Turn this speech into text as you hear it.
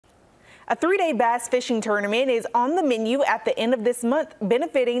A 3-day bass fishing tournament is on the menu at the end of this month,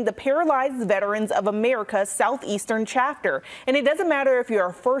 benefiting the Paralyzed Veterans of America Southeastern chapter. And it doesn't matter if you're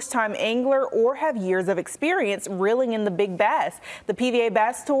a first-time angler or have years of experience reeling in the big bass. The PVA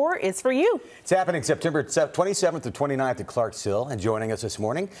Bass Tour is for you. It's happening September 27th to 29th at Clarks Hill. And joining us this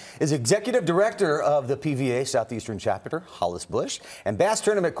morning is Executive Director of the PVA Southeastern chapter, Hollis Bush, and Bass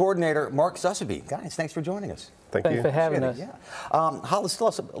Tournament Coordinator Mark Susseby. Guys, thanks for joining us. Thanks for having us. Yeah. Hollis, tell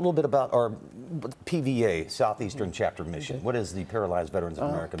us a little bit about our PVA Southeastern chapter mission. What is the Paralyzed Veterans of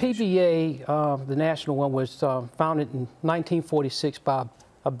America mission? PVA, the national one, was founded in 1946 by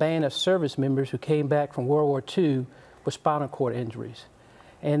a band of service members who came back from World War II with spinal cord injuries.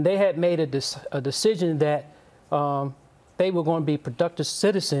 And they had made a decision that they were going to be productive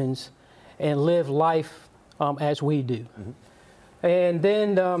citizens and live life as we do. Mm-hmm. And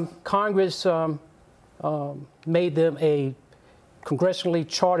then Congress made them a congressionally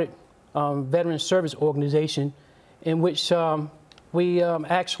chartered veteran service organization in which we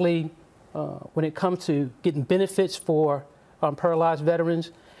actually, when it comes to getting benefits for paralyzed veterans,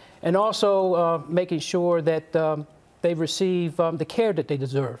 and also making sure that they receive the care that they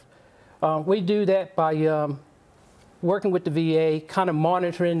deserve. We do that by working with the VA, kind of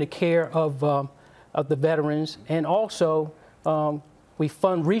monitoring the care of the veterans, and also we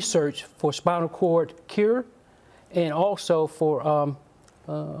fund research for spinal cord cure and also for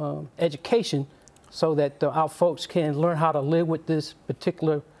education so that our folks can learn how to live with this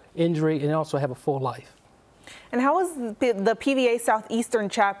particular injury and also have a full life. And how is the PVA Southeastern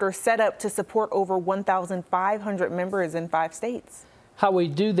chapter set up to support over 1,500 members in 5 states? How we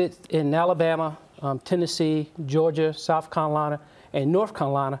do that in Alabama, Tennessee, Georgia, South Carolina, and North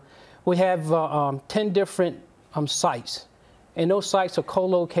Carolina, we have 10 different sites. And those sites are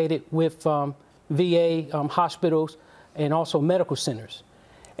co-located with VA hospitals and also medical centers.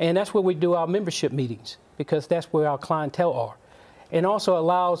 And that's where we do our membership meetings, because that's where our clientele are. And also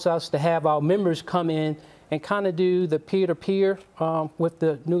allows us to have our members come in and kind of do the peer-to-peer with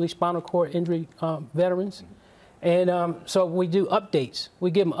the newly spinal cord injury veterans. And so we do updates.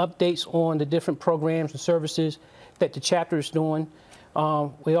 We give them updates on the different programs and services that the chapter is doing.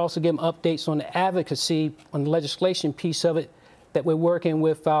 We also give them updates on the advocacy, on the legislation piece of it that we're working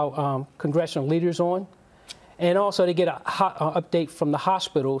with our congressional leaders on. And also to get an update from the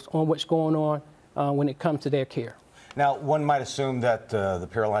hospitals on what's going on when it comes to their care. Now, one might assume that the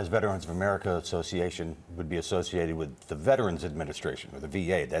Paralyzed Veterans of America Association would be associated with the Veterans Administration, or the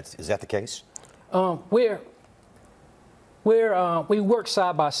VA. Is that the case? We work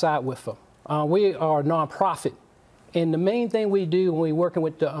side by side with them. We are a nonprofit, and the main thing we do when we're working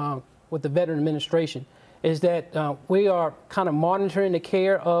with the Veteran Administration is that we are kind of monitoring the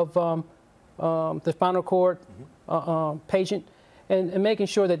care of the spinal cord patient and making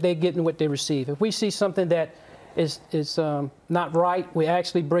sure that they're getting what they receive. If we see something that is not right, we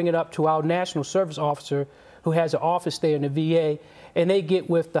actually bring it up to our national service officer who has an office there in the VA, and they get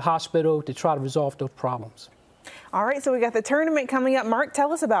with the hospital to try to resolve those problems. All right, so we got the tournament coming up. Mark,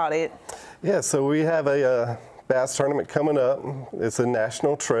 tell us about it. Yeah, so we have a bass tournament coming up. It's a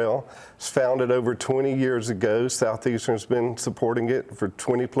national trail. It's founded over 20 years ago. Southeastern's been supporting it for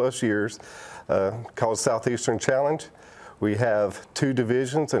 20 plus years, called Southeastern Challenge. We have 2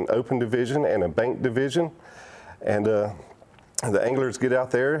 divisions, an open division and a bank division. And the anglers get out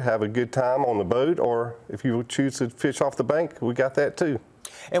there, have a good time on the boat, or if you choose to fish off the bank, we got that too.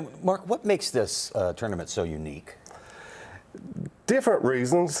 And Mark, what makes this tournament so unique? Different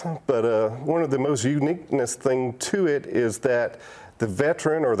reasons, but one of the most uniqueness thing to it is that the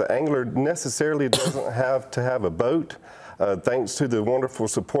veteran or the angler necessarily doesn't have to have a boat. Thanks to the wonderful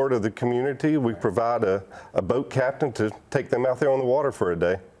support of the community, we provide a boat captain to take them out there on the water for a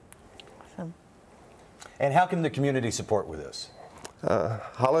day. Awesome. And how can the community support with this?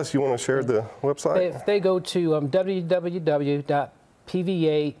 Hollis, you want to share the website? If they go to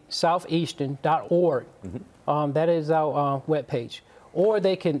www.pvasoutheastern.org, that is our webpage. Or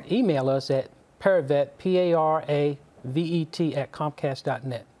they can email us at paravet, P-A-R-A-V-E-T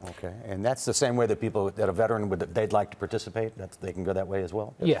 @comcast.net. Okay, and that's the same way that people, that a veteran, they'd like to participate? They can go that way as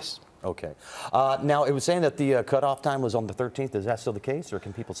well? Yes. Okay. Now, it was saying that the cutoff time was on the 13th. Is that still the case, or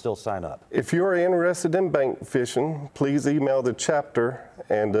can people still sign up? If you're interested in bank fishing, please email the chapter,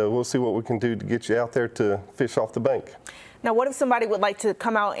 and we'll see what we can do to get you out there to fish off the bank. Now, what if somebody would like to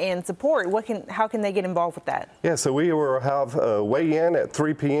come out and support? How can they get involved with that? Yeah, so we will have a weigh-in at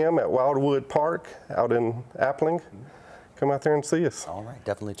 3 p.m. at Wildwood Park out in Appling. Come out there and see us. All right,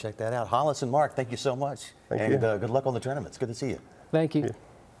 definitely check that out. Hollis and Mark, thank you so much. Thank you. And good luck on the tournament. It's good to see you. Thank you. Yeah.